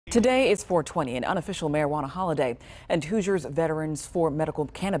Today is 420, an unofficial marijuana holiday, and Hoosiers Veterans for Medical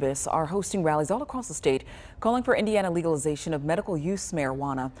Cannabis are hosting rallies all across the state calling for Indiana legalization of medical use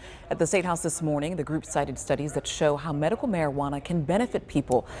marijuana. At the Statehouse this morning, the group cited studies that show how medical marijuana can benefit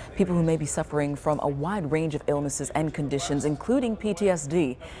people who may be suffering from a wide range of illnesses and conditions, including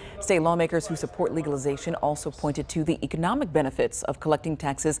PTSD. State lawmakers who support legalization also pointed to the economic benefits of collecting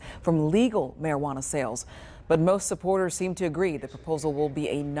taxes from legal marijuana sales. But most supporters seem to agree the proposal will be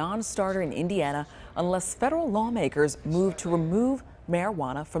a non-starter in Indiana unless federal lawmakers move to remove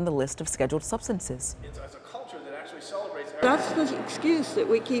marijuana from the list of scheduled substances. It's a culture that actually celebrates. That's the excuse that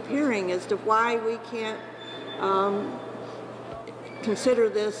we keep hearing as to why we can't consider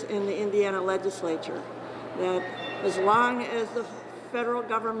this in the Indiana legislature. That as long as the federal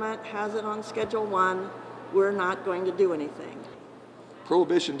government has it on Schedule 1, we're not going to do anything.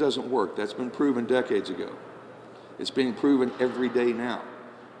 Prohibition doesn't work. That's been proven decades ago. It's being proven every day now.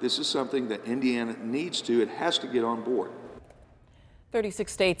 This is something that Indiana needs to, it has to get on board.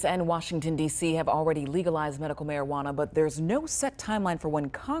 36 states and Washington, D.C. have already legalized medical marijuana, but there's no set timeline for when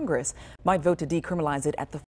Congress might vote to decriminalize it at the